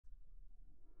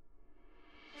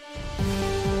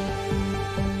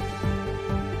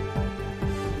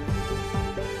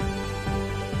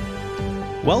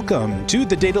Welcome to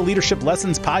the Data Leadership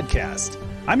Lessons Podcast.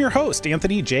 I'm your host,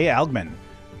 Anthony J. Algman.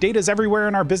 Data is everywhere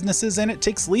in our businesses, and it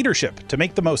takes leadership to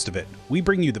make the most of it. We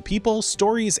bring you the people,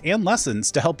 stories, and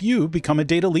lessons to help you become a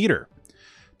data leader.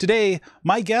 Today,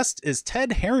 my guest is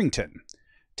Ted Harrington.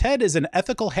 Ted is an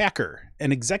ethical hacker,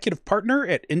 an executive partner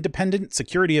at independent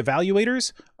Security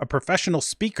Evaluators, a professional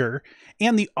speaker,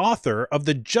 and the author of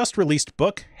the just-released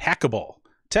book, Hackable.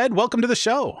 Ted, welcome to the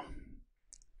show.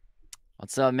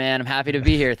 What's up, man? I'm happy to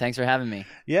be here. Thanks for having me.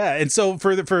 Yeah, and so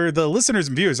for the listeners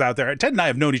and viewers out there, Ted and I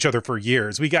have known each other for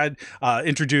years. We got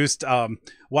introduced a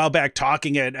while back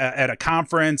talking at a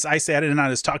conference. I sat in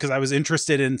on his talk because I was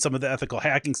interested in some of the ethical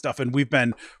hacking stuff, and we've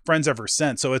been friends ever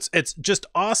since. So it's just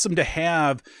awesome to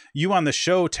have you on the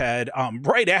show, Ted,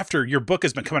 right after your book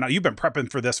has been coming out. You've been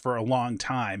prepping for this for a long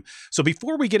time. So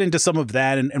before we get into some of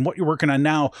that and what you're working on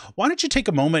now, why don't you take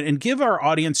a moment and give our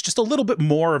audience just a little bit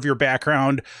more of your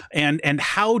background and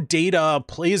how data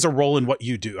plays a role in what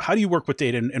you do. How do you work with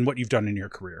data and what you've done in your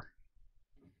career?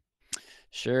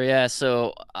 Sure, yeah.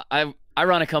 So I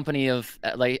run a company of,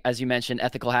 like as you mentioned,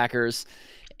 ethical hackers,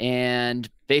 and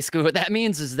basically what that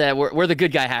means is that we're the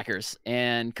good guy hackers,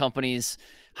 and companies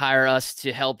hire us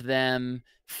to help them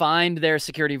find their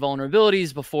security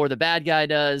vulnerabilities before the bad guy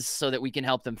does, so that we can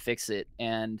help them fix it.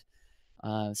 And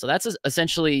so that's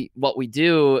essentially what we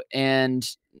do. And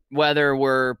whether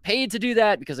we're paid to do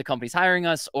that because the company's hiring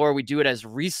us, or we do it as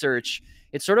research,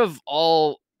 it sort of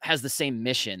all has the same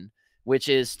mission, which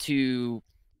is to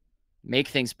make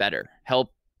things better,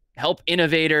 help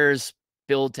innovators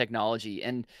build technology.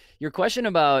 And your question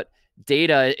about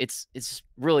data, it's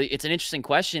an interesting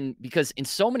question, because in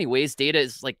so many ways, data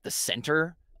is like the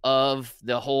center of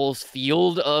the whole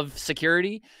field of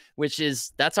security, which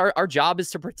is that's our job, is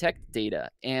to protect data.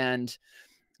 And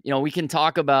we can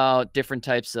talk about different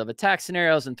types of attack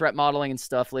scenarios and threat modeling and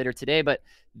stuff later today, but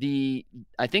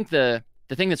I think the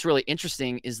thing that's really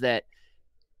interesting is that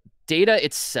data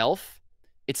itself,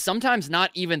 it's sometimes not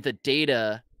even the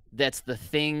data that's the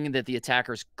thing that the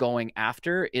attacker's going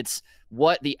after. It's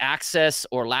what the access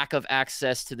or lack of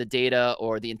access to the data,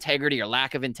 or the integrity or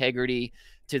lack of integrity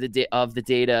to the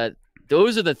data.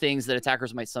 Those are the things that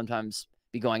attackers might sometimes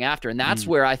be going after. And that's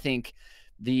where I think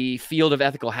the field of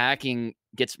ethical hacking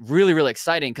gets really, really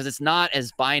exciting, because it's not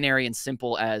as binary and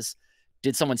simple as,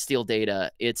 did someone steal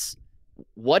data? It's,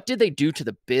 what did they do to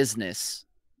the business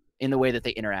in the way that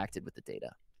they interacted with the data?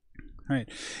 Right.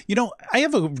 I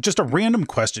have just a random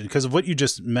question, because of what you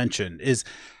just mentioned, is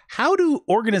how do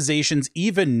organizations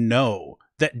even know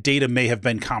that data may have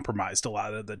been compromised a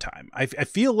lot of the time? I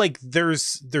feel like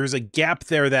there's a gap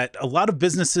there that a lot of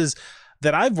businesses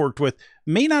that I've worked with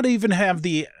may not even have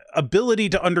the ability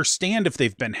to understand if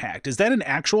they've been hacked. Is that an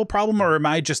actual problem, or am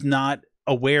I just not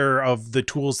aware of the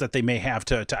tools that they may have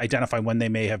to identify when they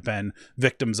may have been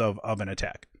victims of an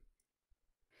attack?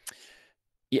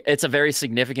 It's a very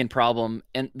significant problem.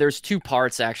 And there's two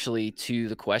parts actually to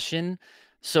the question.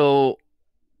 So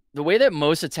the way that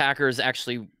most attackers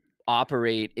actually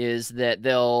operate is that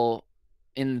they'll,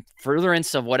 in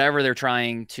furtherance of whatever they're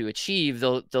trying to achieve,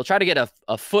 they'll try to get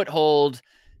a foothold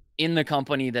in the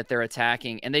company that they're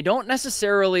attacking. And they don't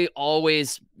necessarily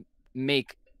always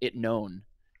make it known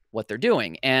what they're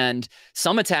doing. And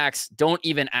some attacks don't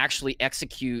even actually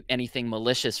execute anything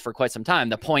malicious for quite some time.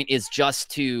 The point is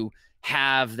just to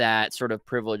have that sort of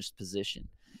privileged position.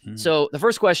 So the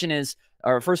first question is,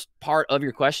 or first part of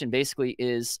your question basically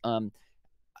is,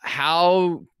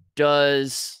 how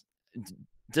is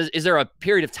there a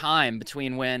period of time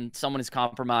between when someone is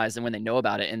compromised and when they know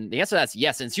about it? And the answer to that's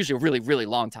yes. And it's usually a really, really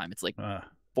long time. It's like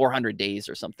 400 days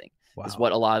or something. Wow. Is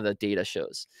what a lot of the data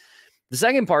shows. The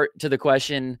second part to the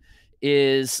question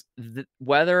is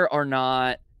whether or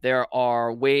not there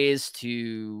are ways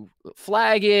to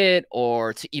flag it,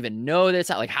 or to even know that it's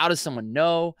not, like, how does someone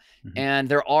know? And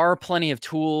there are plenty of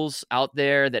tools out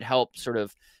there that help sort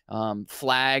of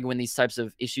flag when these types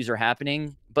of issues are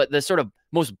happening. But the sort of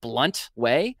most blunt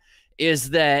way is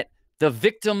that the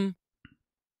victim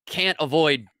can't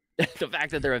avoid the fact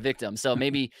that they're a victim. So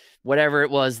maybe whatever it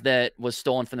was that was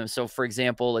stolen from them. So for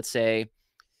example, let's say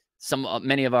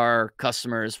many of our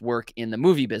customers work in the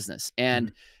movie business,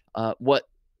 and what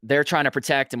they're trying to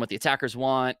protect and what the attackers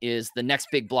want is the next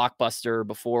big blockbuster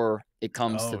before it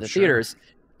comes to the theaters.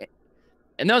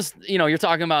 And those, you're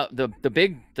talking about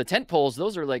the tent poles.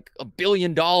 Those are like $1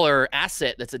 billion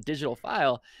asset. That's a digital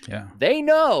file. Yeah. They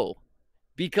know,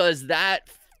 because that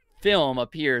film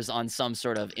appears on some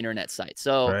sort of internet site.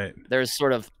 So there's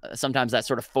sort of sometimes that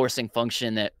sort of forcing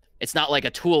function, that it's not like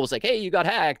a tool was like, hey, you got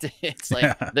hacked. It's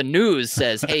like the news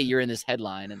says, hey, you're in this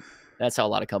headline. And That's how a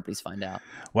lot of companies find out.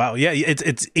 Wow. Yeah.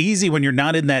 It's easy when you're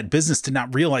not in that business to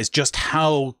not realize just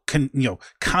how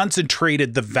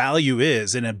concentrated the value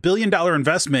is. And $1 billion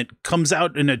investment comes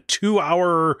out in a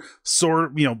 2-hour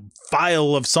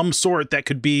file of some sort that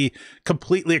could be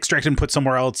completely extracted and put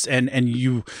somewhere else. And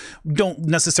you don't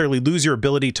necessarily lose your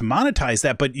ability to monetize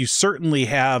that, but you certainly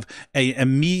have a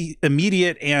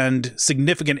immediate and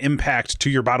significant impact to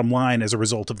your bottom line as a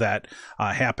result of that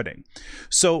happening.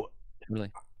 So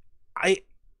Really.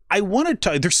 I want to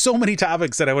talk, there's so many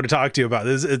topics that I want to talk to you about.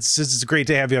 It's great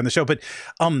to have you on the show. But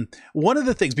one of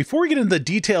the things, before we get into the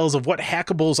details of what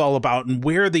Hackable is all about and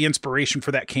where the inspiration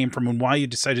for that came from and why you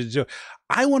decided to do it,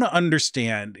 I want to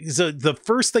understand. So the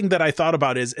first thing that I thought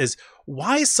about is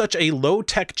why such a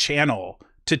low-tech channel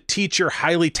to teach your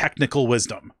highly technical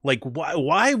wisdom? Like,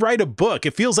 why write a book?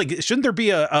 It feels like, shouldn't there be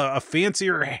a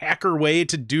fancier hacker way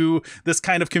to do this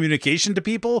kind of communication to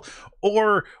people?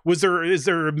 Or is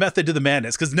there a method to the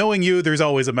madness? Because knowing you, there's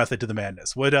always a method to the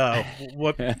madness. What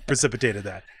precipitated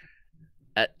that?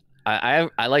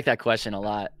 I like that question a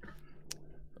lot.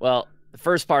 Well, the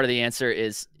first part of the answer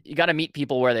is you got to meet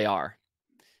people where they are,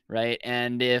 right?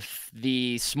 And if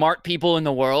the smart people in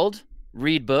the world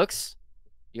read books,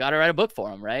 you got to write a book for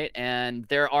them, right? And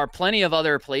there are plenty of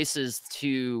other places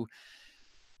to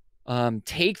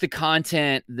take the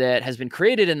content that has been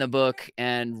created in the book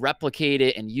and replicate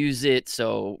it and use it.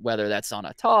 So whether that's on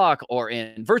a talk or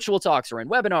in virtual talks or in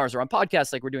webinars or on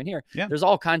podcasts like we're doing here, there's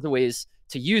all kinds of ways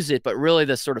to use it, but really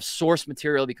the sort of source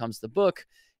material becomes the book.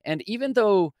 And even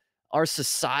though our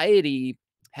society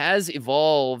has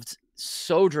evolved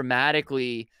so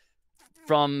dramatically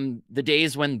from the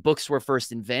days when books were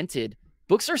first invented,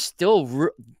 books are still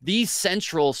the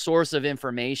central source of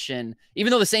information,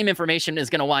 even though the same information is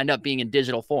going to wind up being in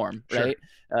digital form, right?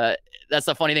 Sure. That's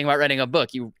the funny thing about writing a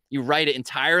book. You write it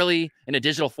entirely in a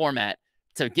digital format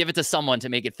to give it to someone to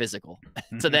make it physical,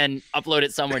 to then upload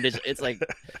it somewhere digital. It's like,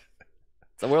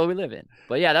 it's the world we live in.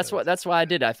 But yeah, that's why I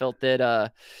did. I felt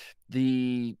that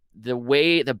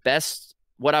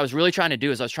what I was really trying to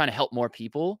do is I was trying to help more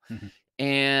people,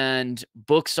 and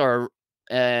books are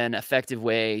an effective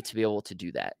way to be able to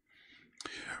do that.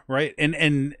 Right.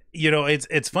 And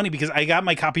it's funny because I got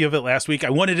my copy of it last week. I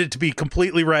wanted it to be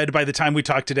completely read by the time we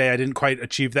talked today. I didn't quite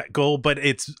achieve that goal, but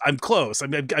I'm close.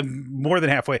 I'm more than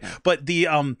halfway. But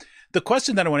the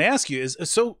question that I want to ask you is,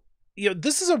 so,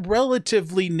 this is a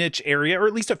relatively niche area, or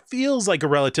at least it feels like a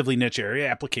relatively niche area,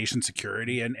 application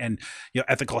security and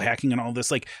ethical hacking and all this.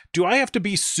 Like, do I have to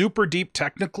be super deep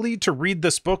technically to read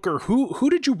this book, or who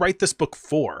did you write this book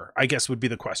for, I guess would be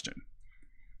the question.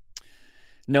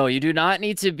 No, you do not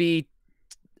need to be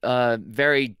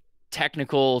very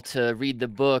technical to read the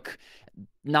book,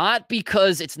 not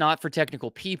because it's not for technical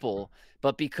people,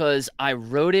 but because I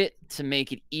wrote it to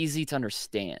make it easy to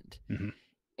understand.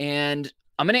 And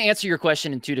I'm going to answer your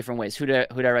question in two different ways. Who did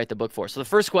I write the book for? So the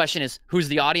first question is, who's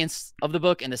the audience of the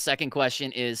book? And the second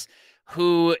question is,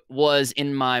 who was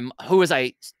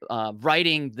I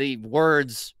writing the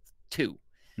words to?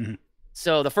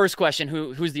 So the first question,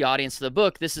 who's the audience of the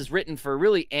book? This is written for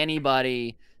really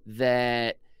anybody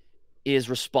that is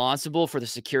responsible for the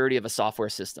security of a software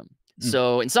system.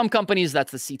 So in some companies,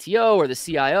 that's the CTO or the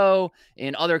CIO.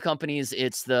 In other companies,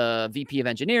 it's the VP of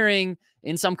engineering.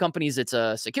 In some companies, it's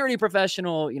a security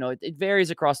professional. It varies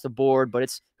across the board, but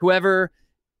it's whoever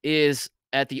is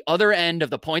at the other end of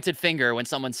the pointed finger when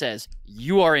someone says,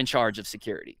 you are in charge of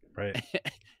security. Right.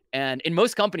 And in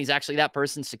most companies, actually, that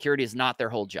person's security is not their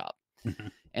whole job.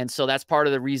 And so that's part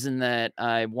of the reason that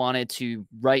I wanted to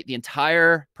write the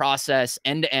entire process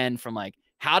end to end, from like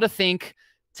how to think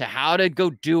to how to go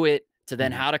do it, to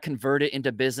then how to convert it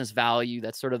into business value.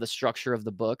 That's sort of the structure of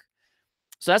the book.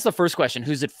 So that's the first question.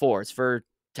 Who's it for? It's for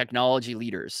technology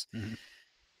leaders.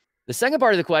 The second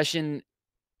part of the question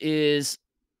is,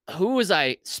 who was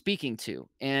I speaking to?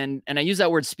 And I use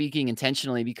that word speaking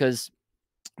intentionally because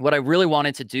what I really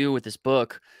wanted to do with this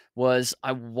book was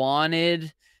I wanted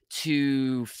it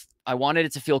to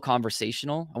feel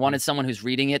conversational. I wanted someone who's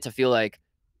reading it to feel like,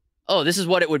 oh, this is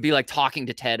what it would be like talking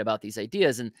to Ted about these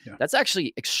ideas. And that's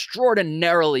actually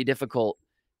extraordinarily difficult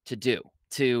to do,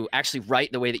 to actually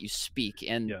write the way that you speak.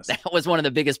 And that was one of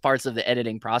the biggest parts of the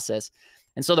editing process.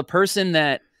 And so the person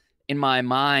that in my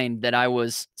mind that I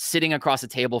was sitting across the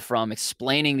table from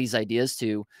explaining these ideas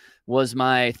to was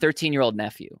my 13-year-old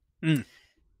nephew.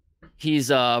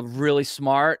 He's a really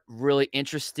smart, really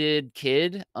interested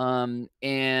kid.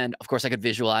 And of course I could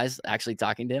visualize actually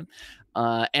talking to him.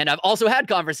 And I've also had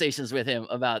conversations with him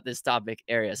about this topic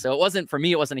area. So for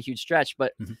me, it wasn't a huge stretch,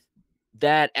 but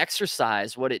that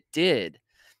exercise, what it did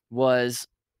was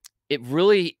it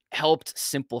really helped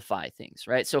simplify things,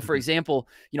 right? So for example,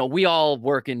 we all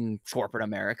work in corporate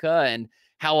America, and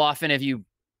how often have you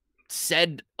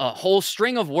said a whole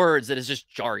string of words that is just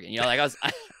jargon? Like I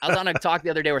was on a talk the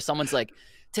other day where someone's like,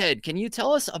 Ted, can you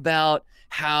tell us about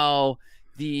how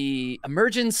the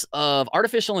emergence of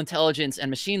artificial intelligence and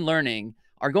machine learning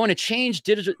are going to change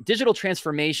digital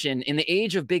transformation in the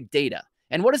age of big data?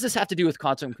 And what does this have to do with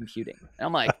quantum computing? And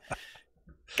I'm like,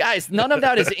 guys, none of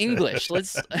that is English.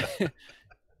 Let's.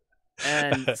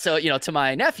 And so, to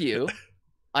my nephew,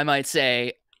 I might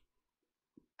say,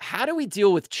 how do we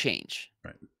deal with change?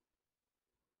 Right.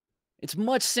 It's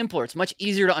much simpler. It's much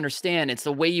easier to understand. It's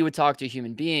the way you would talk to a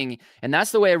human being. And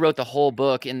that's the way I wrote the whole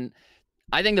book. And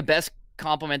I think the best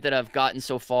compliment that I've gotten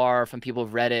so far from people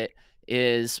who've read it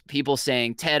is people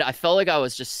saying, Ted, I felt like I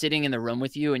was just sitting in the room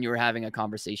with you and you were having a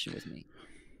conversation with me.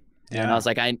 Yeah. And I was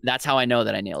like, that's how I know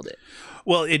that I nailed it.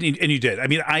 Well, and you did. I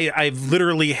mean, I've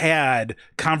literally had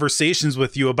conversations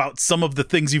with you about some of the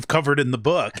things you've covered in the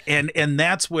book. And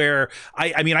that's where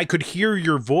I mean, I could hear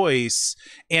your voice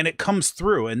and it comes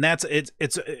through. And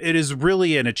it is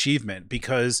really an achievement,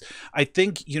 because I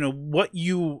think, what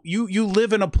you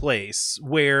live in a place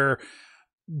where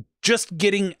just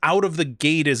getting out of the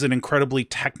gate is an incredibly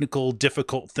technical,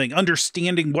 difficult thing.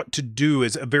 Understanding what to do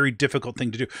is a very difficult thing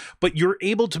to do, but you're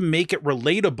able to make it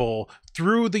relatable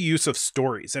through the use of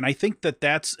stories. And I think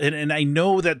that's, and I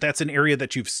know that's an area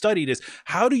that you've studied, is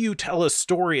how do you tell a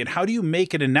story and how do you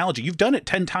make an analogy? You've done it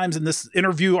 10 times in this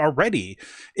interview already.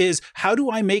 Is how do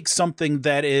I make something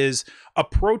that is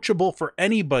approachable for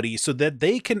anybody so that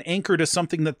they can anchor to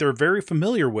something that they're very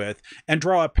familiar with and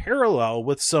draw a parallel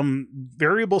with some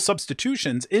variable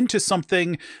substitutions into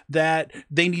something that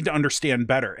they need to understand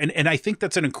better. And I think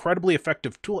that's an incredibly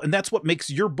effective tool. And that's what makes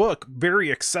your book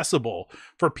very accessible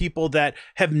for people that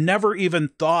have never even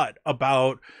thought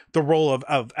about the role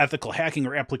of ethical hacking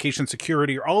or application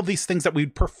security or all of these things that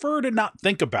we'd prefer to not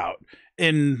think about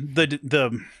in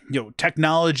the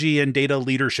technology and data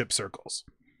leadership circles.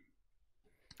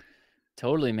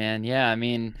 Totally, man. Yeah. I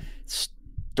mean,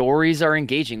 stories are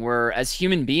engaging. As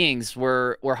human beings,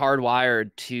 we're hardwired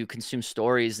to consume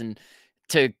stories. And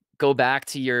to go back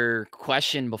to your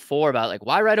question before about like,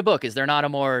 why write a book? Is there not a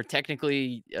more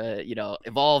technically,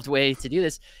 evolved way to do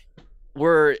this?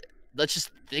 Let's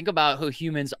just think about who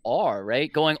humans are,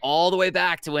 right? Going all the way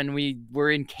back to when we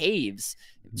were in caves.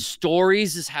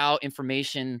 Stories is how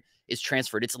information is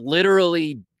transferred. It's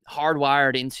literally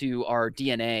hardwired into our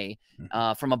DNA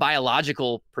from a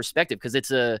biological perspective, because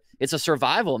it's a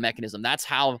survival mechanism. That's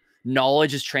how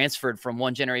knowledge is transferred from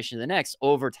one generation to the next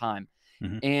over time.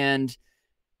 And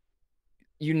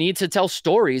you need to tell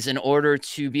stories in order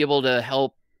to be able to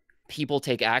help people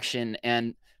take action.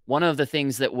 And one of the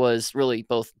things that was really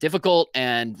both difficult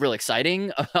and really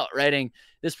exciting about writing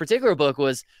this particular book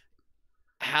was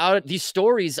how these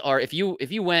stories are, if you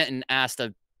went and asked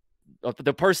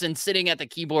the person sitting at the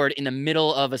keyboard in the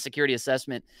middle of a security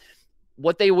assessment,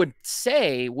 what they would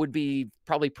say would be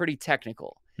probably pretty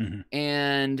technical.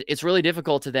 And it's really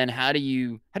difficult to then, how do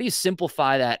you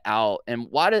simplify that out? And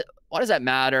why does that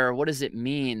matter? What does it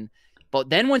mean? But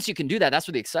then once you can do that, that's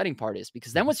what the exciting part is,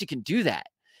 because then once you can do that,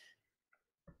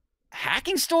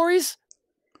 hacking stories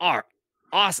are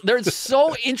awesome. They're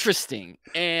so interesting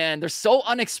and they're so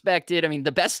unexpected. I mean,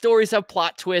 the best stories have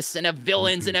plot twists and have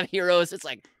villains and have heroes. It's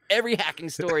like every hacking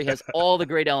story has all the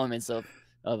great elements of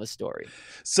a story.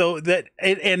 So that,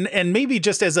 and maybe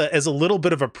just as a little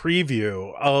bit of a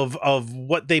preview of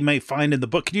what they may find in the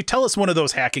book, can you tell us one of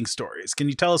those hacking stories? Can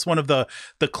you tell us one of the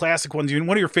classic ones, one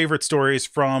of your favorite stories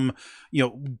from,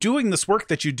 doing this work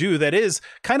that you do that is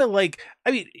kind of like,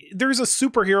 I mean, there's a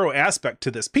superhero aspect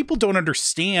to this. People don't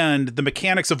understand the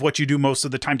mechanics of what you do most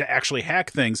of the time to actually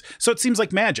hack things. So it seems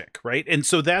like magic, right? And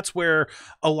so that's where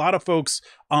a lot of folks,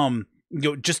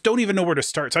 just don't even know where to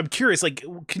start. So I'm curious, like,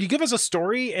 can you give us a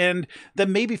story and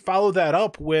then maybe follow that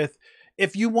up with,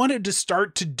 if you wanted to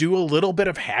start to do a little bit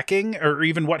of hacking or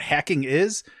even what hacking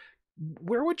is,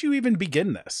 where would you even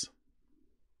begin this?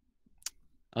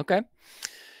 Okay.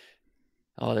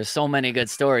 Oh, there's so many good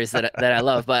stories that I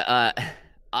love, but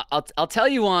I'll tell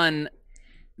you one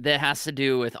that has to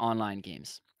do with online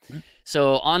games.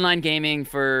 So online gaming,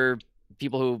 for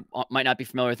people who might not be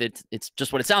familiar with it, it's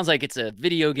just what it sounds like. It's a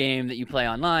video game that you play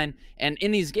online. And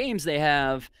in these games, they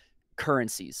have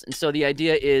currencies. And so the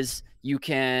idea is you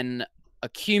can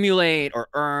accumulate or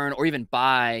earn or even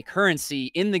buy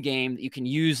currency in the game that you can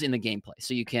use in the gameplay.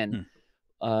 So you can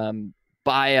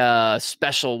buy a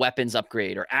special weapons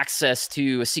upgrade or access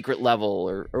to a secret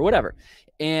level or whatever.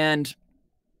 And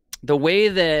the way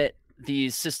that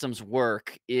these systems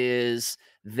work is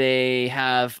they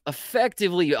have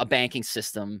effectively a banking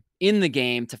system in the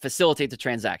game to facilitate the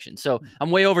transaction. So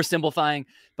I'm way oversimplifying,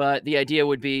 but the idea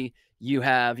would be you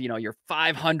have, your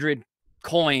 500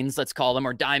 coins, let's call them,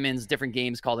 or diamonds. Different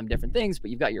games call them different things,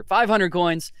 but you've got your 500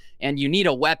 coins and you need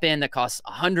a weapon that costs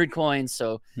 100 coins.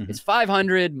 So it's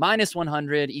 500 minus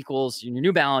 100 equals your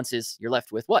new balance is you're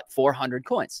left with what? 400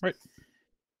 coins. Right.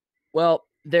 Well,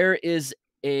 there is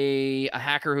a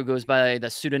hacker who goes by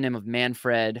the pseudonym of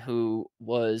Manfred, who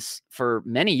was for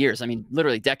many years, I mean,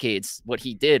 literally decades, what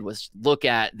he did was look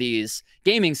at these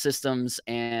gaming systems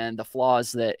and the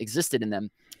flaws that existed in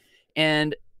them.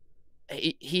 And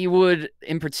he would,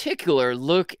 in particular,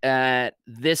 look at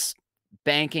this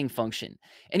banking function.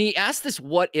 And he asked this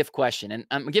what if question. And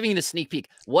I'm giving you the sneak peek.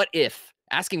 What if?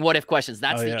 Asking what if questions.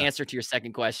 That's the answer to your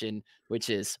second question, which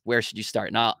is where should you start?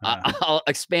 And I'll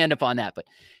expand upon that. But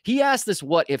he asked this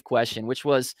what if question, which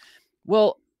was,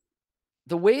 well,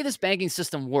 the way this banking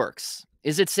system works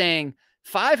is it's saying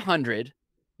 500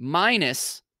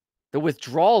 minus the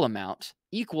withdrawal amount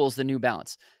equals the new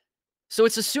balance. So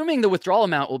it's assuming the withdrawal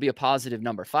amount will be a positive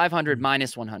number, 500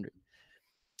 minus 100.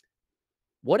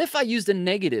 What if I used a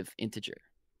negative integer?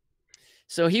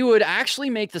 So he would actually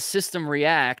make the system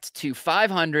react to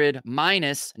 500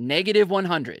 minus negative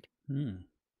 100. And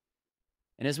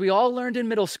as we all learned in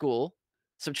middle school,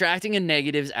 subtracting and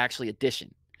negative is actually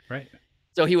addition. Right.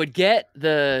 So he would get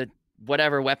the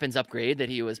whatever weapons upgrade that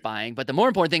he was buying. But the more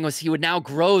important thing was he would now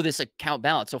grow this account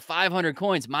balance. So 500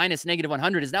 coins minus negative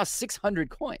 100 is now 600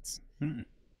 coins.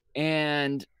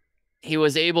 And he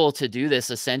was able to do this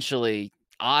essentially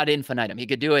ad infinitum. He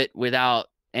could do it without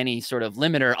any sort of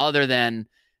limiter other than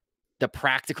the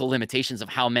practical limitations of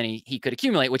how many he could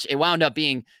accumulate, which it wound up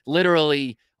being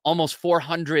literally almost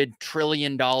 $400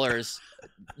 trillion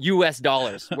US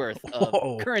dollars worth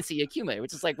of currency accumulated,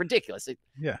 which is like ridiculous.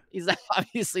 He's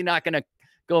obviously not going to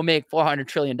go make $400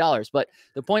 trillion. But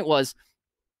the point was,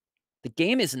 the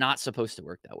game is not supposed to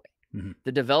work that way.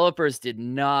 The developers did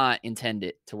not intend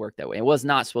it to work that way. It was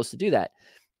not supposed to do that,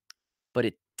 but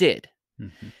it did.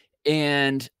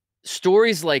 And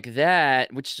stories like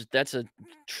that, which that's a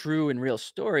true and real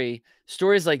story,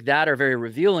 stories like that are very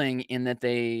revealing in that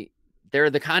they're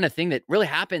the kind of thing that really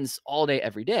happens all day,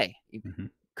 every day.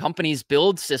 Companies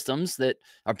build systems that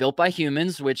are built by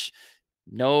humans, which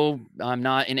no, I'm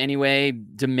not in any way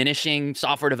diminishing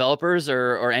software developers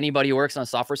or anybody who works on a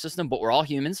software system, but we're all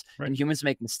humans and humans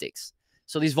make mistakes.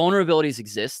 So these vulnerabilities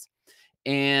exist.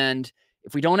 And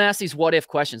if we don't ask these what if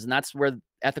questions, and that's where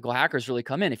ethical hackers really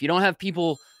come in. If you don't have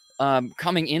people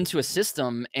coming into a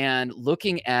system and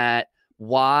looking at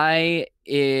why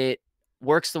it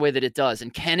works the way that it does,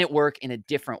 and can it work in a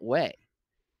different way,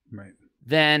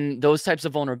 then those types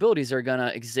of vulnerabilities are going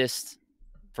to exist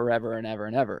forever and ever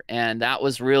and ever. And that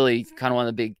was really kind of one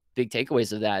of the big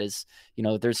takeaways of that is,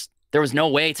 there was no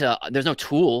way there's no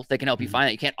tool that can help you find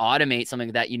that. You can't automate something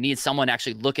like that. You need someone to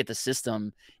actually look at the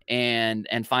system and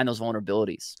find those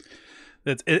vulnerabilities.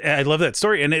 I love that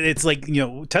story. And it's like,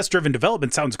 test-driven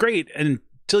development sounds great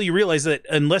until you realize that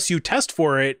unless you test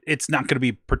for it, it's not going to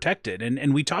be protected.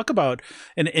 And we talk about,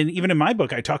 and even in my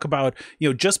book, I talk about,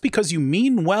 just because you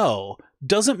mean well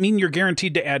doesn't mean you're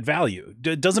guaranteed to add value.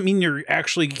 Doesn't mean you're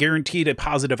actually guaranteed a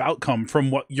positive outcome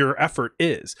from what your effort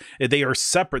is. They are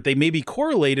separate. They may be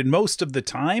correlated most of the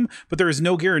time, but there is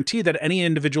no guarantee that any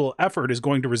individual effort is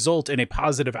going to result in a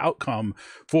positive outcome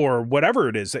for whatever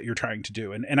it is that you're trying to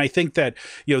do. And I think that,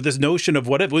 this notion of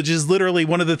what if, which is literally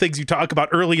one of the things you talk about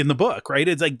early in the book, right?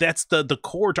 It's like, that's the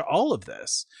core to all of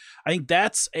this. I think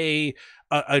that's a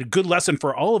good lesson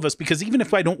for all of us, because even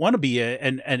if I don't want to be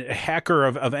a hacker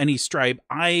of any stripe,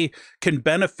 I can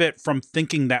benefit from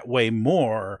thinking that way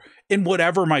more in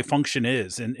whatever my function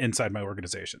is inside my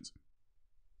organizations.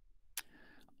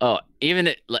 Oh,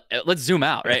 let's zoom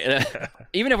out, right?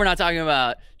 Even if we're not talking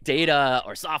about data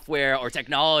or software or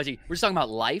technology, we're just talking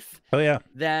about life. Oh yeah.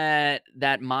 That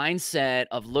mindset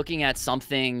of looking at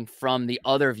something from the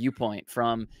other viewpoint,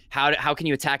 from how can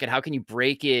you attack it? How can you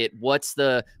break it? What's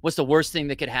the worst thing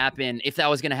that could happen? If that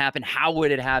was going to happen, how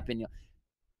would it happen?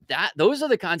 Those are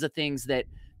the kinds of things that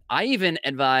I even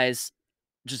advise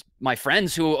just my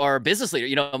friends who are business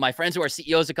leaders, my friends who are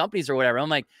CEOs of companies or whatever. I'm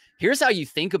like, here's how you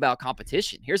think about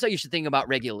competition. Here's how you should think about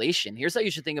regulation. Here's how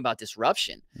you should think about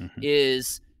disruption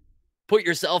is put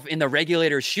yourself in the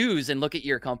regulator's shoes and look at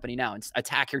your company now and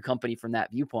attack your company from that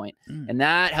viewpoint. And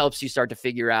that helps you start to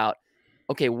figure out,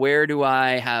 okay, where do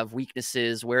I have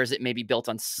weaknesses? Where is it maybe built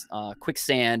on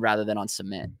quicksand rather than on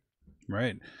cement?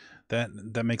 Right.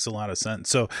 That makes a lot of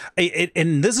sense. So,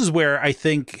 and this is where I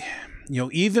think,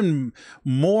 even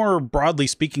more broadly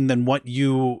speaking than what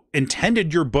you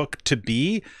intended your book to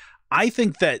be. I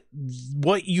think that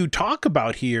what you talk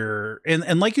about here,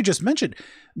 and like you just mentioned,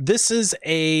 this is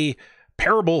a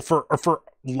parable for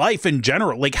life in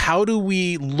general. Like, how do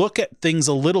we look at things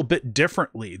a little bit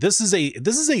differently? This is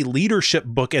a leadership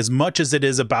book as much as it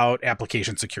is about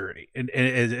application security. And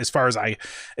as far as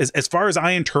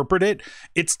I interpret it,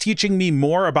 it's teaching me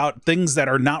more about things that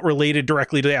are not related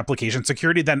directly to application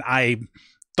security than I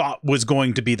thought was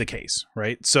going to be the case,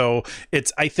 right? So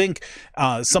it's, I think,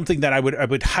 something that I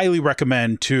would highly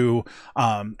recommend to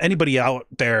anybody out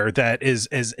there that is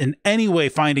in any way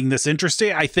finding this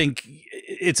interesting. I think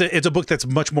it's a book that's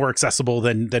much more accessible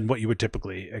than what you would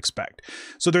typically expect.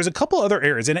 So there's a couple other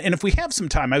areas, and if we have some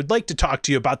time, I would like to talk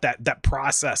to you about that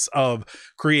process of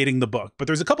creating the book. But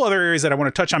there's a couple other areas that I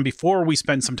want to touch on before we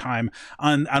spend some time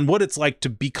on what it's like to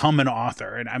become an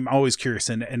author, and I'm always curious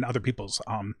in other people's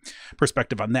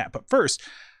perspective on that. But first,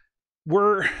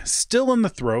 we're still in the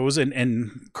throes,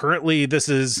 and currently this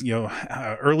is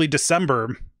early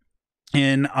December,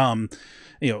 and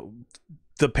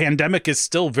the pandemic is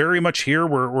still very much here.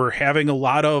 We're having a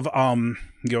lot of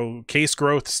case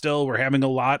growth still. We're having a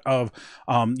lot of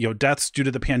deaths due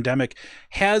to the pandemic.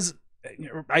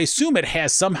 I assume it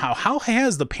has somehow. How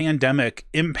has the pandemic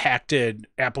impacted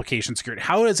application security?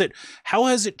 How has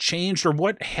it changed, or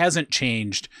what hasn't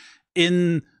changed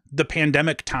in the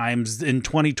pandemic times in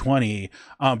 2020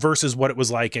 versus what it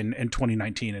was like in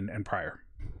 2019 and prior?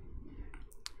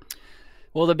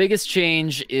 Well, the biggest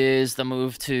change is the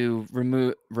move to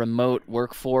remote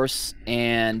workforce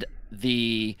and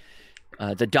the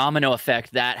domino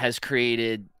effect that has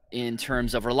created in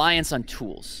terms of reliance on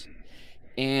tools.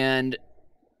 And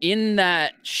in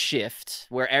that shift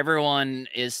where everyone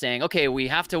is saying, okay, we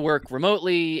have to work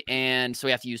remotely, and so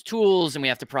we have to use tools, and we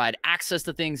have to provide access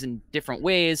to things in different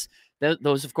ways,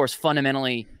 those, of course,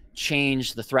 fundamentally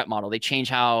change the threat model. They change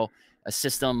how a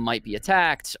system might be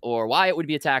attacked, or why it would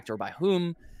be attacked, or by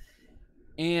whom.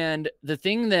 And the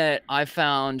thing that I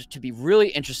found to be really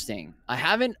interesting, I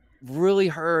haven't really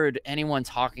heard anyone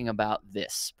talking about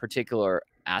this particular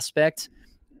aspect,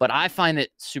 but I find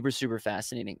it super, super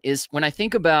fascinating, is when I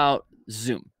think about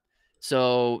Zoom.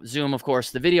 So Zoom, of course,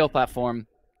 the video platform,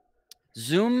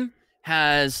 Zoom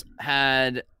has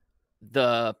had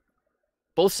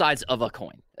both sides of a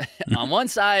coin. On one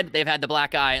side, they've had the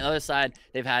black eye. On the other side,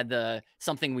 they've had the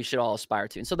something we should all aspire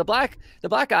to. And so the black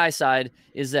eye side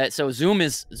is that, so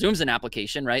Zoom's an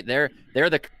application, right? They're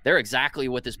exactly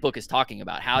what this book is talking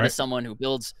about. How does someone who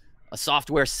builds a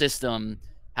software system,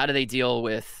 how do they deal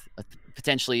with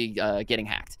potentially getting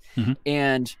hacked?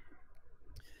 And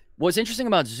what's interesting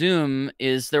about Zoom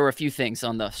is there were a few things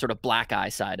on the sort of black eye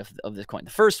side of the coin.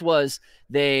 The first was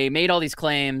they made all these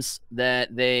claims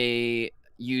that they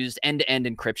used end-to-end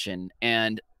encryption,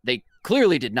 and they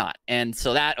clearly did not. And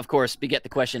so that, of course, beget the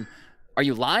question, are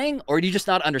you lying, or do you just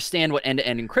not understand what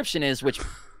end-to-end encryption is, which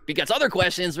begets other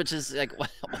questions, which is like, what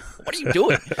are you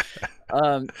doing?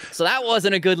 So that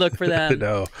wasn't a good look for them.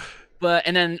 No.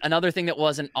 And then another thing that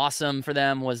wasn't awesome for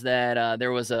them was that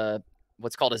there was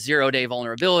what's called a 0-day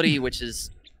vulnerability, which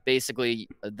is basically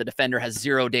the defender has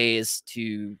 0 days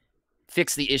to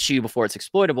fix the issue before it's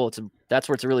exploitable. That's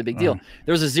where it's a really big deal.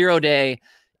 There was a 0-day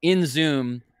in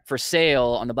Zoom for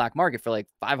sale on the black market for like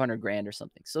 500 grand or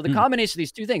something. So the combination of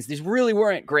these two things, these really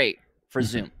weren't great for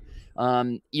Zoom.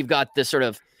 You've got this sort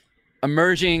of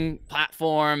emerging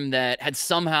platform that had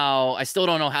somehow, I still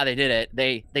don't know how they did it.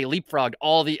 They leapfrogged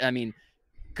all the,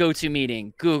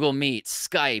 GoToMeeting, Google Meet,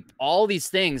 Skype, all these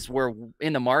things were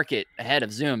in the market ahead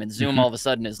of Zoom, and Zoom all of a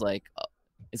sudden is like,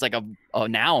 it's like a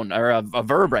noun or a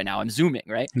verb right now. I'm zooming,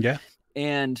 right? Yeah.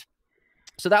 And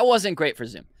so that wasn't great for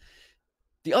Zoom.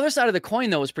 The other side of the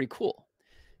coin, though, was pretty cool.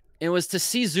 It was to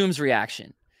see Zoom's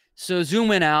reaction. So Zoom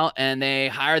went out and they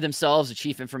hired themselves a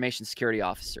chief information security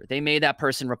officer. They made that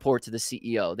person report to the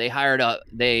CEO.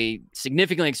 They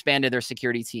significantly expanded their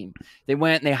security team. They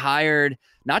went and they hired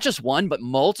not just one, but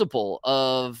multiple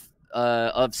of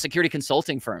security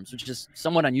consulting firms, which is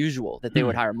somewhat unusual that they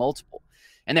would hire multiple.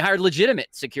 And they hired legitimate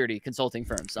security consulting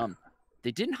firms.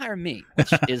 They didn't hire me,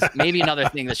 which is maybe another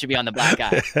thing that should be on the black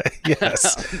eye.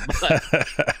 Yes.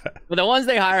 but the ones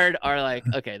they hired are like,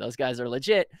 okay, those guys are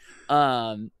legit.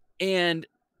 And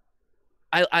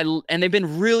they've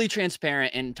been really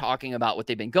transparent in talking about what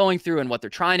they've been going through and what they're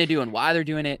trying to do and why they're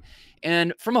doing it.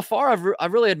 And from afar,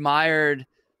 I've really admired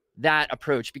that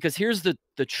approach, because here's the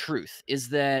truth is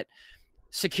that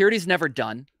security's never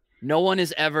done. No one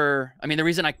is ever, the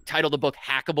reason I titled the book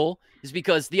Hackable is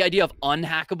because the idea of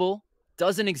unhackable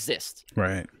doesn't exist.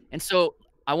 Right. And so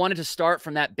I wanted to start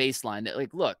from that baseline that,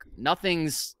 like, look,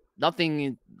 nothing's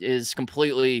Nothing is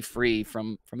completely free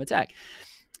from attack.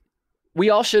 We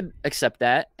all should accept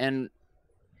that.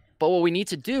 But what we need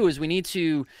to do is we need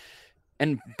to,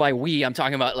 and by we, I'm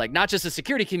talking about like not just the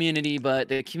security community, but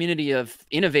the community of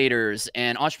innovators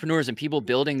and entrepreneurs and people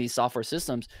building these software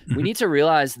systems. We need to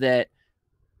realize that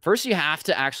first you have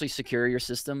to actually secure your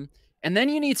system, and then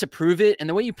you need to prove it. And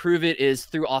the way you prove it is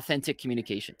through authentic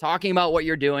communication, talking about what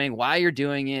you're doing, why you're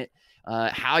doing it,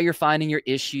 how you're finding your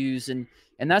issues. And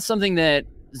that's something that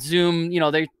Zoom,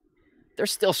 they're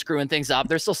still screwing things up.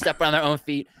 They're still stepping on their own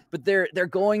feet, but they're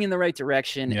going in the right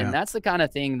direction. Yeah. And that's the kind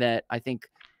of thing that I think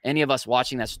any of us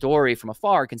watching that story from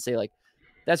afar can say, like,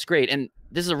 that's great. And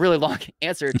this is a really long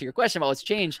answer to your question about what's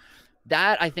changed.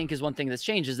 That I think is one thing that's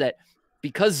changed, is that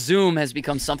because Zoom has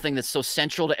become something that's so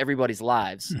central to everybody's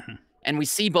lives, and we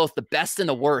see both the best and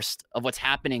the worst of what's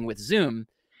happening with Zoom,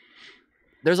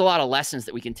 there's a lot of lessons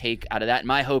that we can take out of that. And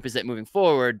my hope is that moving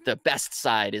forward, the best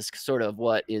side is sort of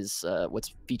what is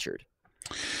what's featured.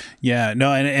 Yeah,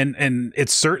 no, and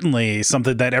it's certainly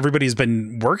something that everybody's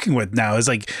been working with now. Is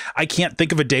like, I can't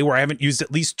think of a day where I haven't used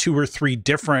at least 2 or 3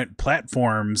 different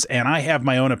platforms, and I have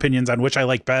my own opinions on which I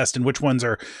like best and which ones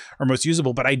are most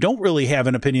usable, but I don't really have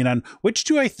an opinion on which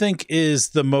do I think is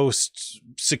the most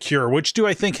secure, which do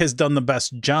I think has done the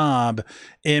best job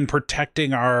in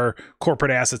protecting our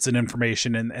corporate assets and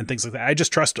information and things like that. I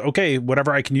just trust, okay,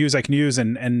 whatever I can use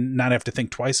and not have to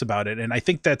think twice about it. And I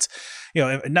think that's,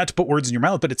 not to put words in your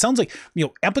mouth, but it sounds like,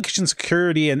 application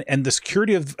security and the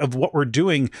security of what we're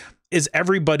doing is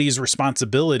everybody's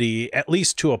responsibility, at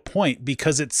least to a point,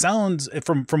 because it sounds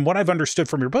from what I've understood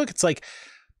from your book, it's like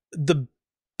the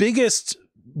biggest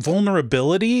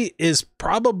vulnerability is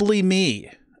probably me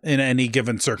in any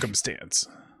given circumstance.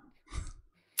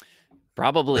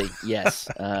 Probably, yes.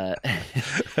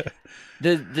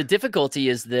 The difficulty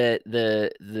is that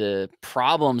the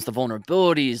problems, the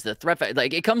vulnerabilities, the threat,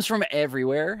 like, it comes from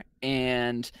everywhere.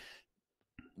 And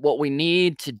what we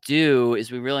need to do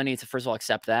is we really need to, first of all,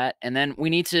 accept that. And then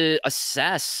we need to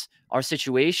assess our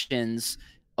situations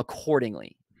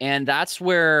accordingly. And that's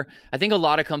where I think a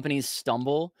lot of companies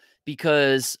stumble,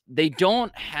 because they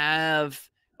don't have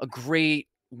a great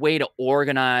way to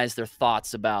organize their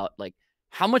thoughts about, like,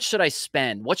 how much should I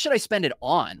spend? What should I spend it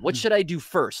on? What should I do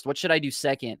first? What should I do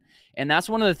second? And that's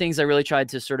one of the things I really tried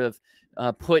to sort of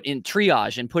put in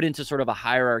triage and put into sort of a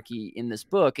hierarchy in this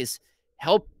book, is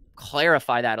help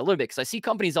clarify that a little bit. Because I see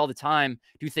companies all the time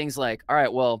do things like, all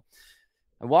right, well,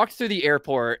 I walked through the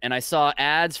airport and I saw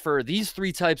ads for these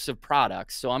 3 types of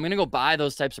products, so I'm going to go buy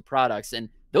those types of products. And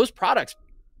those products,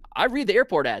 I read the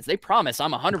airport ads, they promise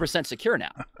I'm 100% secure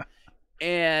now.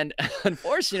 And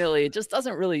unfortunately, it just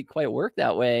doesn't really quite work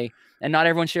that way. And not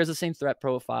everyone shares the same threat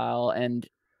profile. And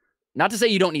not to say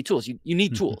you don't need tools, you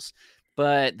need tools,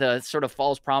 but the sort of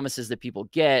false promises that people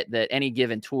get that any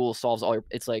given tool solves all your,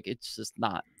 it's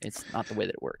not the way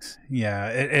that it works. Yeah.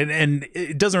 And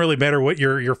it doesn't really matter what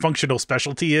your functional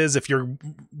specialty is. If you're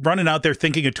running out there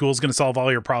thinking a tool is going to solve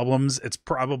all your problems, it's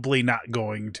probably not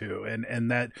going to.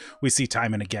 And that we see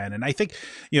time and again. And I think,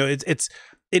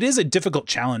 it is a difficult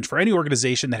challenge for any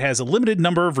organization that has a limited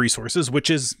number of resources, which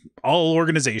is all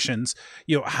organizations.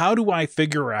 How do I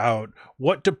figure out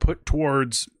what to put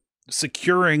towards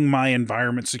securing my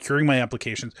environment, securing my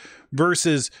applications,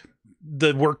 versus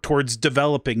the work towards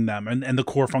developing them and the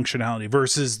core functionality,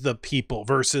 versus the people,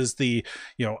 versus the,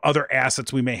 other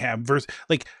assets we may have, versus,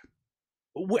 like,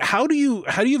 how do you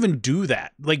even do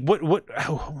that? Like,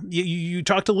 you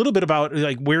talked a little bit about,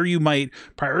 like, where you might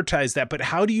prioritize that, but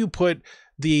how do you put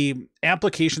the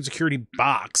application security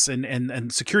box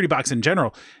and security box in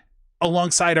general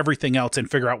alongside everything else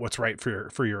and figure out what's right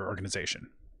for your organization?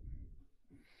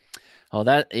 Oh,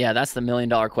 that's the $1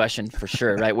 million question for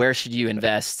sure, right? Where should you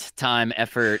invest time,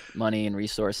 effort, money, and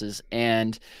resources?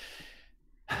 And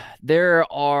there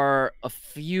are a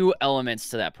few elements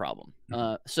to that problem.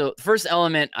 So the first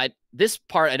element, this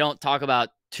part I don't talk about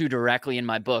too directly in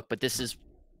my book, but this is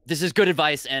good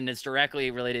advice, and it's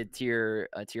directly related to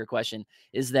your question,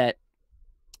 is that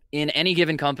in any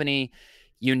given company,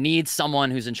 you need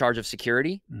someone who's in charge of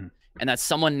security, and that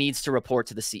someone needs to report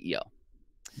to the CEO.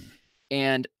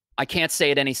 And I can't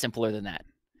say it any simpler than that.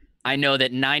 I know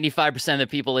that 95% of the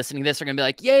people listening to this are going to be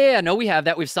like, yeah, no, we have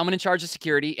that. We have someone in charge of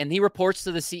security, and he reports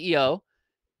to the CEO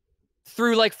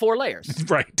through like 4 layers.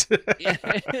 Right.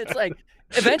 It's like,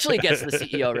 eventually it gets to the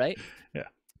CEO, right? Yeah.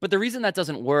 But the reason that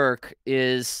doesn't work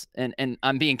is, and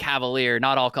I'm being cavalier,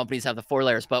 not all companies have the 4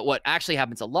 layers, but what actually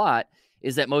happens a lot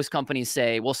is that most companies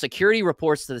say, well, security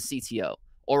reports to the CTO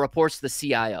or reports to the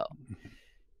CIO.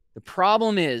 The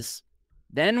problem is,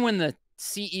 then when the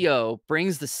CEO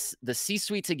brings the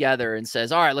C-suite together and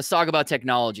says, all right, let's talk about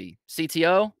technology.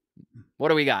 CTO, what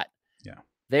do we got? Yeah.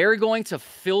 They're going to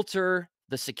filter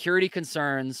the security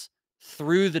concerns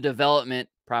through the development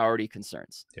priority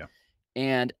concerns. Yeah.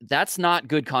 And that's not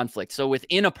good conflict. So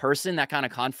within a person, that kind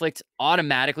of conflict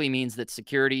automatically means that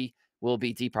security will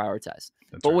be deprioritized.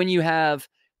 That's but right. when you have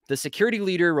the security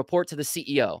leader report to the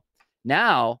CEO,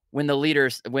 now when the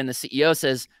CEO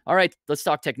says, all right, let's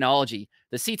talk technology,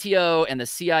 the CTO and the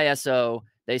CISO,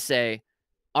 they say,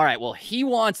 all right, well, he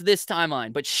wants this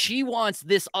timeline, but she wants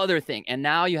this other thing. And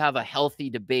now you have a healthy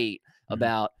debate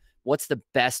about what's the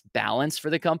best balance for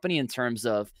the company in terms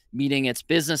of meeting its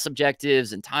business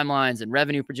objectives and timelines and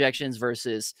revenue projections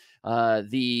versus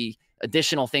the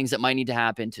additional things that might need to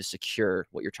happen to secure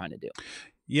what you're trying to do.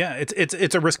 Yeah,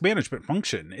 it's a risk management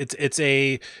function. It's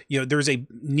a, there's a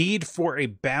need for a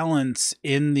balance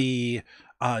in the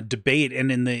debate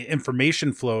and in the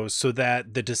information flows so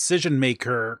that the decision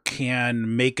maker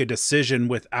can make a decision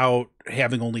without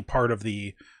having only part of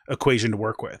the equation to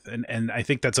work with. And I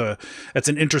think that's an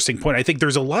interesting point. I think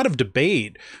there's a lot of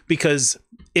debate because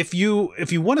if you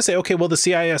want to say, okay, well, the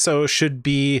CISO should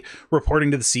be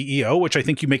reporting to the CEO, which I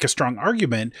think you make a strong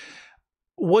argument.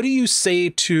 What do you say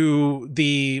to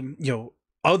the,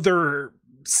 other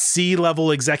C-level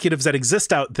executives that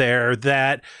exist out there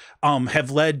that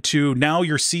have led to now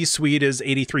your C-suite is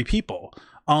 83 people?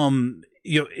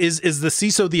 Is the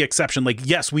CISO the exception? Like,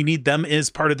 yes, we need them as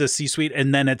part of the C-suite,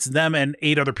 and then it's them and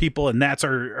 8 other people, and that's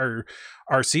our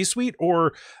C-suite?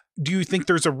 Or do you think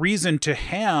there's a reason to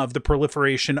have the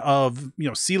proliferation of,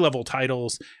 C-level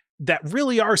titles that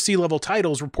really are C-level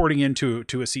titles reporting into a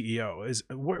CEO?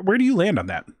 Where do you land on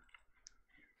that?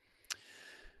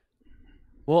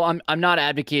 Well, I'm not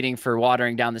advocating for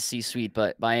watering down the C-suite,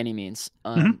 but by any means.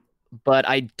 But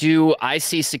I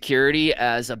see security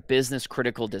as a business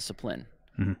critical discipline.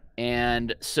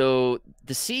 And so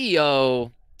the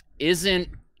CEO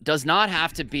does not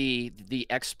have to be the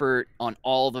expert on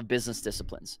all the business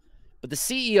disciplines, but the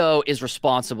CEO is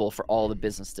responsible for all the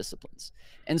business disciplines.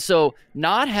 And so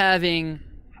not having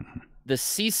the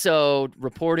CISO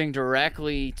reporting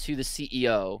directly to the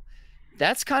CEO,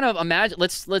 that's kind of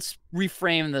let's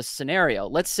reframe the scenario.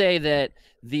 Let's say that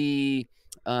the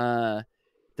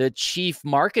chief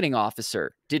marketing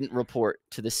officer didn't report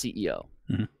to the CEO.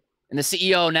 And the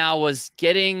CEO now was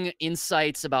getting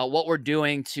insights about what we're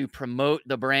doing to promote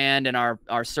the brand and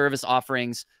our service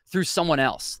offerings through someone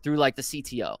else, through like the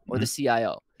CTO or the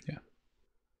CIO. Yeah.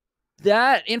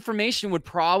 That information would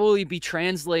probably be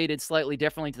translated slightly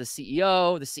differently to the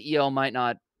CEO. The CEO might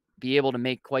not be able to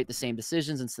make quite the same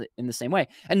decisions in the same way.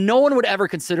 And no one would ever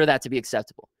consider that to be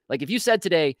acceptable. Like if you said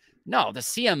today, no, the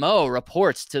CMO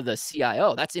reports to the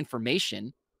CIO, that's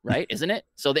information, right? Isn't it?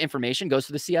 So the information goes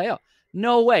to the CIO.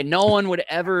 No way. No one would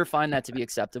ever find that to be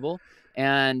acceptable.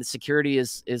 And security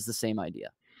is the same idea.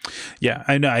 Yeah,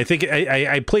 I know. I think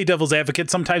I play devil's advocate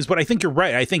sometimes, but I think you're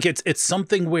right. I think it's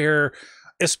something where,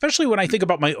 especially when I think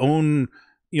about my own,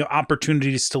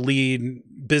 opportunities to lead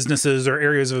businesses or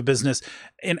areas of a business,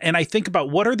 and I think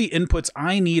about what are the inputs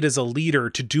I need as a leader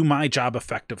to do my job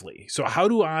effectively. So how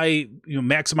do I,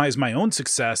 maximize my own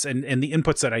success and the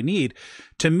inputs that I need?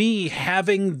 To me,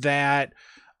 having that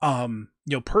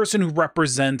person who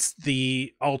represents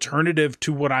the alternative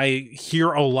to what I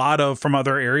hear a lot of from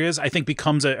other areas, I think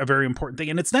becomes a very important thing.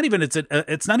 And it's not even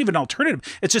an alternative.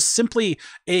 It's just simply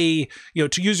to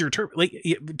use your term, like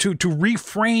to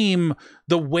reframe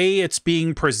the way it's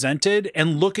being presented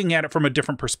and looking at it from a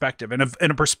different perspective, and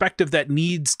a perspective that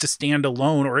needs to stand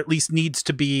alone, or at least needs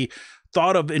to be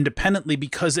thought of independently,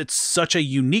 because it's such a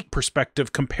unique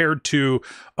perspective compared to,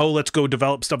 oh, let's go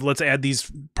develop stuff. Let's add these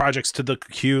projects to the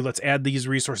queue. Let's add these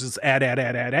resources,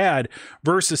 add,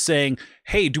 versus saying,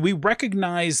 hey, do we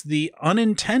recognize the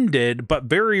unintended but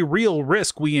very real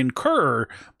risk we incur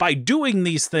by doing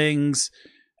these things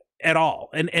at all?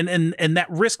 And that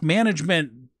risk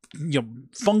management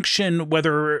function,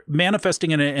 whether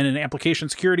manifesting in an application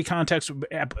security context,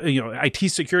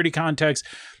 IT security context,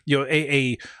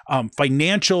 a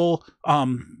financial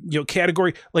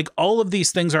category, like all of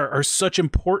these things are such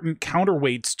important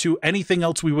counterweights to anything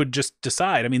else we would just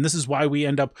decide. I mean, this is why we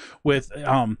end up with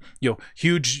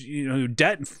huge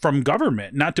debt from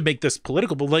government. Not to make this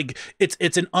political, but like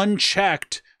it's an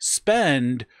unchecked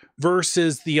spend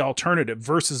versus the alternative,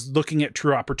 versus looking at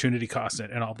true opportunity cost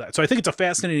and all that. So I think it's a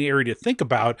fascinating area to think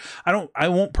about. I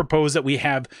won't propose that we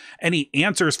have any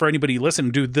answers for anybody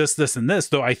listening, do this, and this,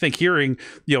 though I think hearing,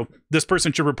 this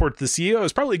person should report to the CEO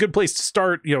is probably a good place to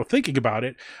start, thinking about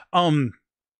it.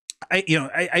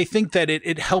 I think that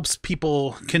it helps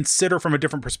people consider from a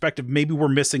different perspective. Maybe we're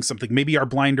missing something. Maybe our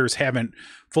blinders haven't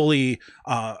fully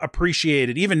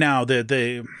appreciated even now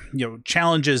the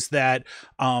challenges that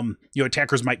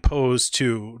attackers might pose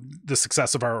to the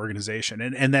success of our organization,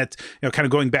 and that kind of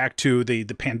going back to the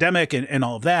pandemic and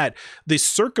all of that, the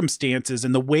circumstances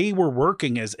and the way we're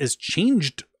working has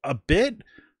changed a bit.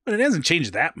 But it hasn't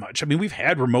changed that much. I mean, we've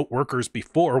had remote workers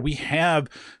before. We have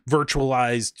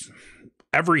virtualized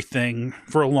everything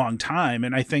for a long time.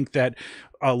 And I think that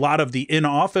a lot of the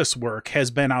in-office work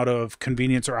has been out of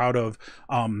convenience or out of,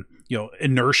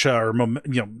 inertia or,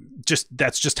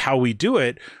 that's just how we do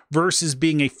it, versus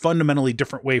being a fundamentally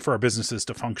different way for our businesses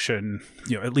to function,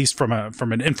 at least from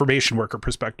an information worker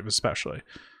perspective, especially.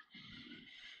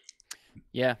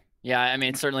 Yeah. Yeah. I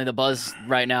mean, certainly the buzz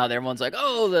right now, everyone's like,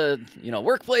 oh, the,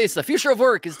 workplace, the future of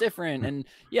work is different. And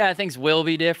yeah, things will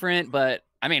be different, but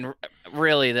I mean,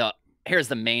 really here's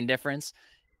the main difference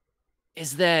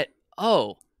is that,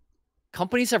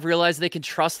 companies have realized they can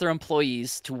trust their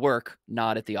employees to work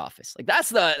not at the office. Like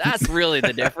that's really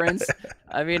the difference.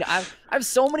 I mean, I have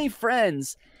so many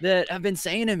friends that have been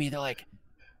saying to me, they're like,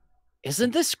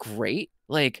 isn't this great?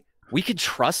 Like we could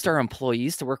trust our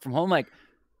employees to work from home. Like,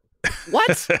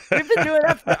 what? We've been doing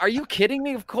that. Are you kidding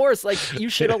me? Of course. Like you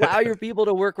should allow your people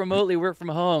to work remotely, work from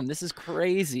home. This is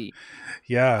crazy.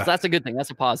 Yeah. So that's a good thing. That's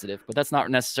a positive, but that's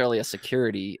not necessarily a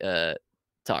security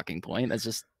talking point. That's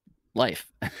just life.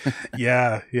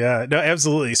 Yeah. No,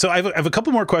 absolutely. So I have a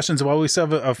couple more questions while we still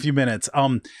have a few minutes.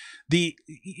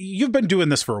 You've been doing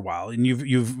this for a while, and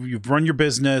you've run your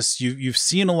business. You've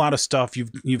seen a lot of stuff.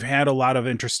 You've had a lot of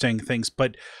interesting things,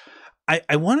 but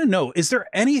I want to know, is there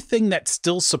anything that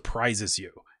still surprises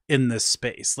you in this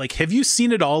space? Like, have you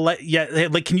seen it all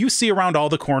yet? Like, can you see around all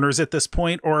the corners at this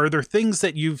point, or are there things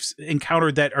that you've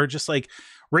encountered that are just like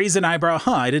raise an eyebrow?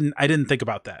 I didn't think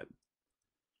about that.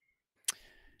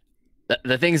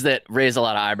 The things that raise a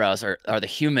lot of eyebrows are the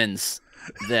humans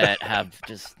that have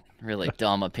just really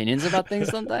dumb opinions about things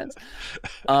sometimes.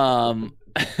 So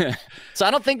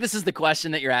I don't think this is the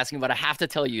question that you're asking, but I have to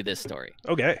tell you this story.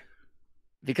 Okay.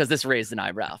 Because this raised an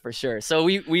eyebrow for sure. So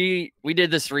we did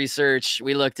this research.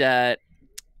 We looked at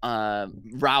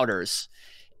routers,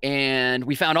 and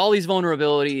we found all these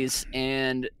vulnerabilities.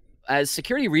 And as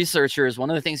security researchers, one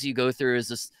of the things you go through is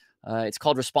this. It's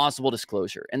called responsible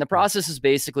disclosure. And the process is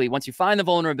basically, once you find the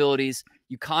vulnerabilities,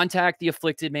 you contact the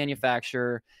afflicted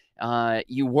manufacturer.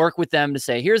 You work with them to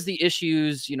say, here's the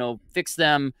issues, fix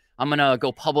them. I'm going to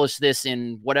go publish this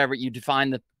in whatever you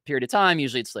define the period of time.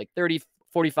 Usually it's like 30,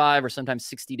 45, or sometimes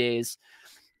 60 days.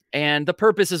 And the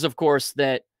purpose is, of course,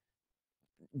 that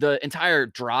the entire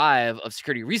drive of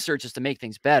security research is to make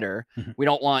things better. Mm-hmm. We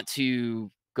don't want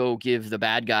to go give the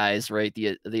bad guys, right,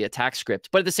 the attack script.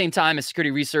 But at the same time, as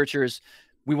security researchers,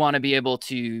 we want to be able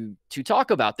to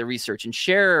talk about the research and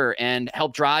share and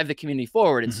help drive the community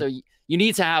forward. And so you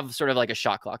need to have sort of like a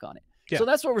shot clock on it. Yeah. So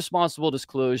that's what responsible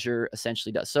disclosure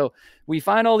essentially does. So we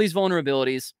find all these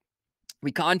vulnerabilities.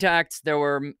 We contact, there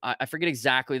were, I forget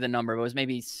exactly the number, but it was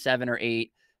maybe 7 or 8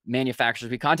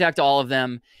 manufacturers. We contact all of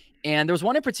them. And there was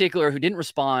one in particular who didn't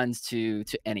respond to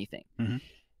anything. Mm-hmm.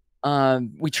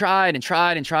 We tried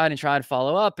to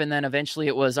follow up. And then eventually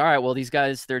it was, all right, well, these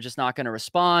guys, they're just not going to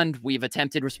respond. We've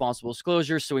attempted responsible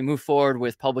disclosure. So we move forward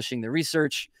with publishing the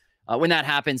research. When that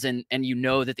happens and you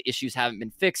know that the issues haven't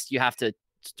been fixed, you have to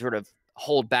sort of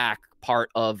hold back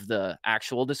part of the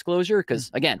actual disclosure.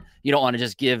 Because again, you don't want to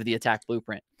just give the attack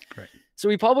blueprint. Right. So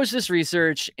we published this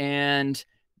research, and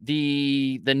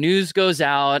the news goes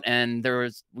out, and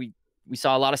we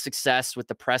saw a lot of success with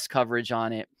the press coverage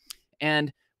on it.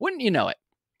 And wouldn't you know it,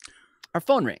 our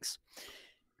phone rings.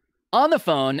 On the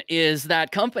phone is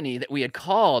that company that we had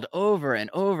called over and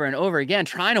over and over again,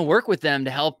 trying to work with them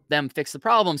to help them fix the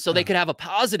problem so they could have a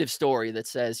positive story that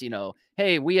says,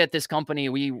 hey, we at this company,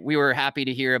 we were happy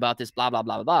to hear about this, blah, blah,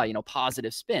 blah, blah, blah,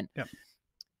 positive spin. Yep.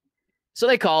 So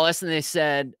they call us and they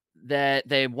said that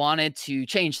they wanted to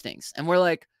change things. And we're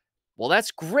like, well,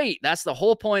 that's great. That's the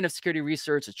whole point of security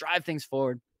research, is drive things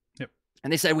forward. Yep.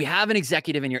 And they said, we have an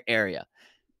executive in your area.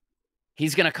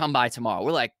 He's going to come by tomorrow.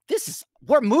 We're like,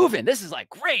 we're moving. This is like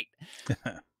great.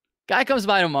 Guy comes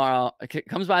by tomorrow,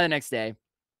 comes by the next day.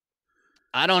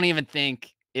 I don't even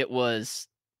think it was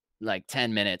like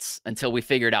 10 minutes until we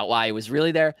figured out why he was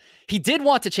really there. He did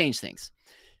want to change things,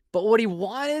 but what he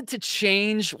wanted to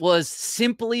change was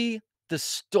simply the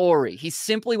story. He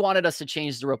simply wanted us to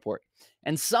change the report.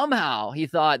 And somehow he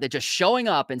thought that just showing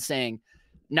up and saying,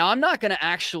 now I'm not going to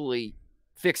actually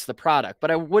fix the product, but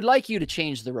I would like you to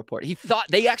change the report.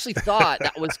 They actually thought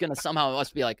that was going to somehow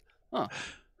must be like,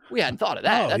 we hadn't thought of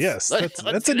that.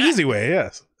 That's an easy way.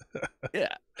 Yes.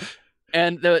 Yeah.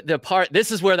 And the part,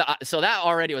 this is where so that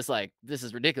already was like, this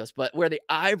is ridiculous. But where the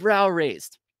eyebrow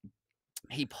raised,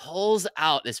 he pulls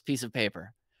out this piece of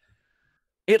paper.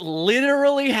 It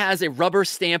literally has a rubber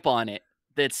stamp on it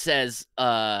that says,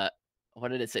 what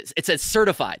did it say? It says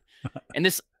certified. And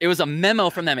it was a memo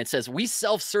from them. It says, we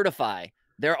self-certify.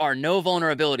 There are no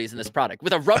vulnerabilities in this product,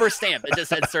 with a rubber stamp that just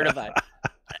said certified.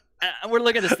 We're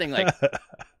looking at this thing like,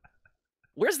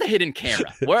 where's the hidden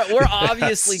camera? We're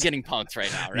obviously getting punked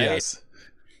right now, right? Yes.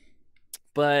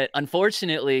 But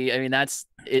unfortunately, I mean,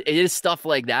 it is stuff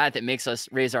like that that makes us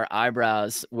raise our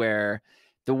eyebrows, where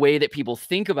the way that people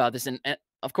think about this, and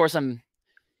of course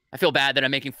I feel bad that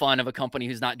I'm making fun of a company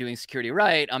who's not doing security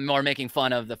right. I'm more making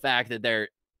fun of the fact that they're,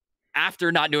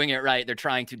 after not doing it right, they're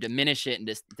trying to diminish it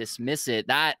and dismiss it.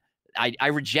 That I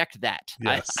reject that.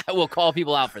 Yes. I will call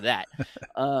people out for that.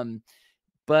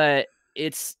 But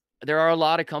there are a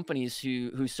lot of companies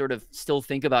who sort of still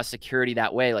think about security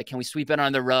that way. Like, can we sweep it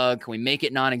under the rug? Can we make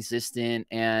it non-existent?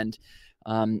 And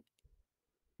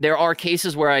there are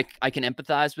cases where I can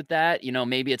empathize with that. You know,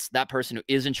 maybe it's that person who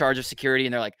is in charge of security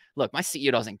and they're like, look, my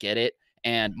CEO doesn't get it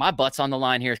and my butt's on the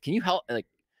line here. Can you help? Like,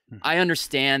 I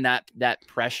understand that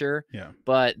pressure, yeah.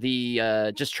 But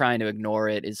the just trying to ignore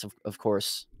it is of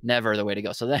course never the way to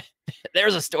go. So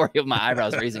there's a story of my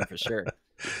eyebrows raising for sure.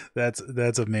 That's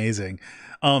amazing.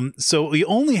 So we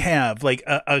only have like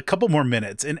a couple more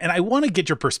minutes, and I want to get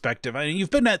your perspective. I mean,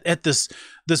 you've been at this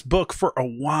book for a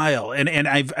while, and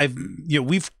I've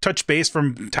we've touched base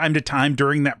from time to time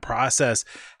during that process.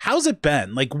 How's it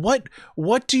been? Like,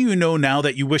 what do you know now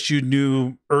that you wish you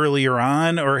knew earlier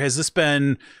on, or has this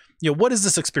been, what has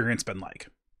this experience been like?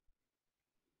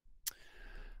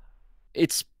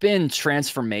 It's been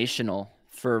transformational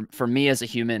for me as a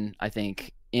human, I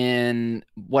think. In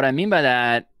what I mean by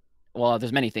that, well,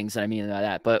 there's many things that I mean by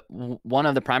that, but one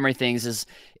of the primary things is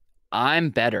I'm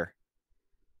better.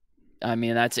 I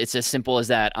mean, it's as simple as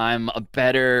that. I'm a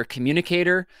better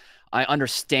communicator. I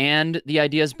understand the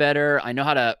ideas better. I know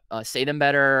how to say them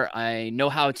better. I know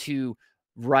how to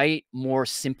write more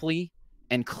simply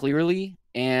and clearly.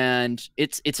 And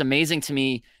it's amazing to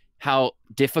me how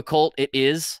difficult it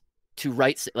is to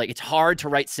write. Like, it's hard to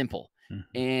write simple.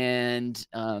 Mm-hmm. And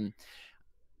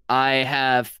I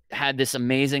have had this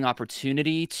amazing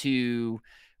opportunity to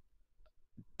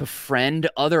befriend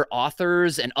other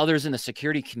authors and others in the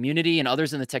security community and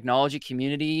others in the technology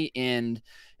community and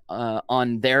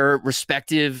on their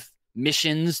respective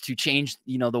missions to change,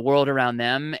 the world around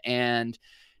them. And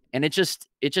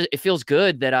it feels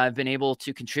good that I've been able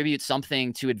to contribute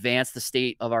something to advance the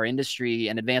state of our industry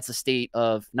and advance the state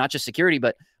of not just security,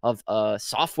 but of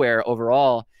software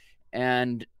overall.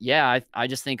 And yeah, I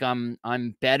just think I'm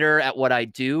better at what I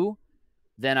do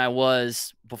than I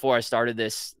was before I started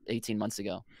this 18 months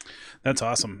ago. That's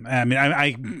awesome. I mean,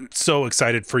 I'm so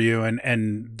excited for you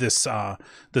and this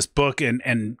book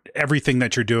and everything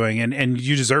that you're doing, and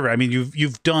you deserve it. I mean,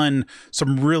 you've done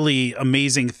some really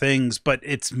amazing things, but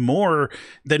it's more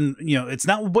than, it's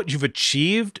not what you've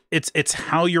achieved. It's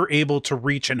how you're able to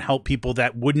reach and help people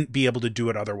that wouldn't be able to do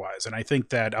it otherwise. And I think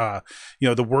that,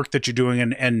 the work that you're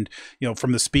doing and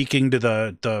from the speaking to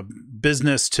the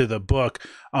business to the book,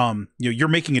 you're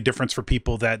making a difference for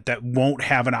people that won't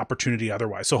have an opportunity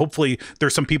otherwise. So hopefully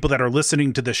there's some people that are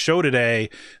listening to this show today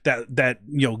that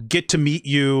get to meet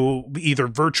you either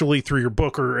virtually through your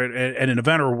book or at an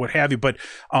event or what have you. But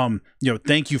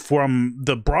thank you from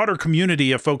the broader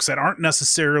community of folks that aren't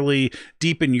necessarily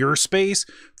deep in your space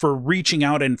for reaching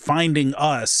out and finding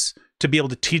us to be able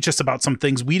to teach us about some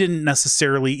things we didn't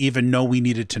necessarily even know we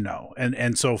needed to know.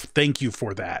 And so thank you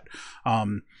for that.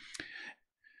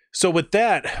 So with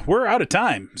that, we're out of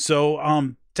time.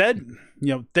 So Ted,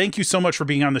 thank you so much for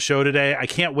being on the show today. I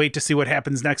can't wait to see what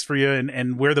happens next for you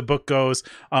and where the book goes.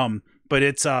 But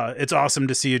it's awesome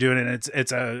to see you doing it. And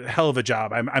it's a hell of a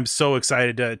job. I'm so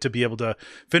excited to be able to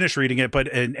finish reading it,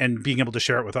 and being able to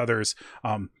share it with others.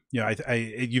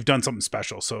 You've done something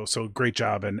special. So great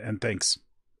job and thanks.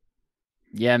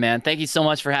 Yeah, man. Thank you so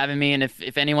much for having me. And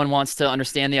if anyone wants to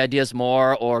understand the ideas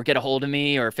more or get a hold of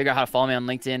me or figure out how to follow me on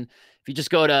LinkedIn, if you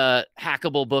just go to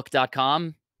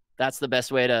hackablebook.com, that's the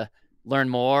best way to learn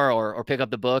more or pick up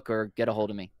the book or get a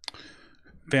hold of me.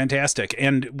 Fantastic.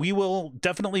 And we will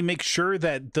definitely make sure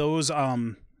that those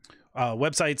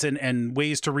websites and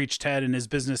ways to reach Ted and his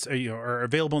business are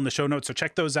available in the show notes. So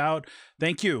check those out.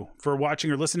 Thank you for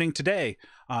watching or listening today.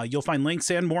 You'll find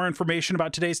links and more information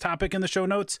about today's topic in the show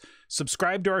notes.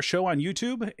 Subscribe to our show on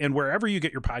YouTube and wherever you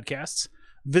get your podcasts.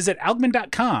 Visit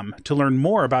Algman.com to learn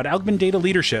more about Algman data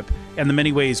leadership and the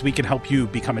many ways we can help you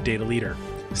become a data leader.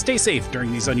 Stay safe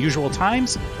during these unusual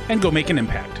times and go make an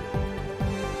impact.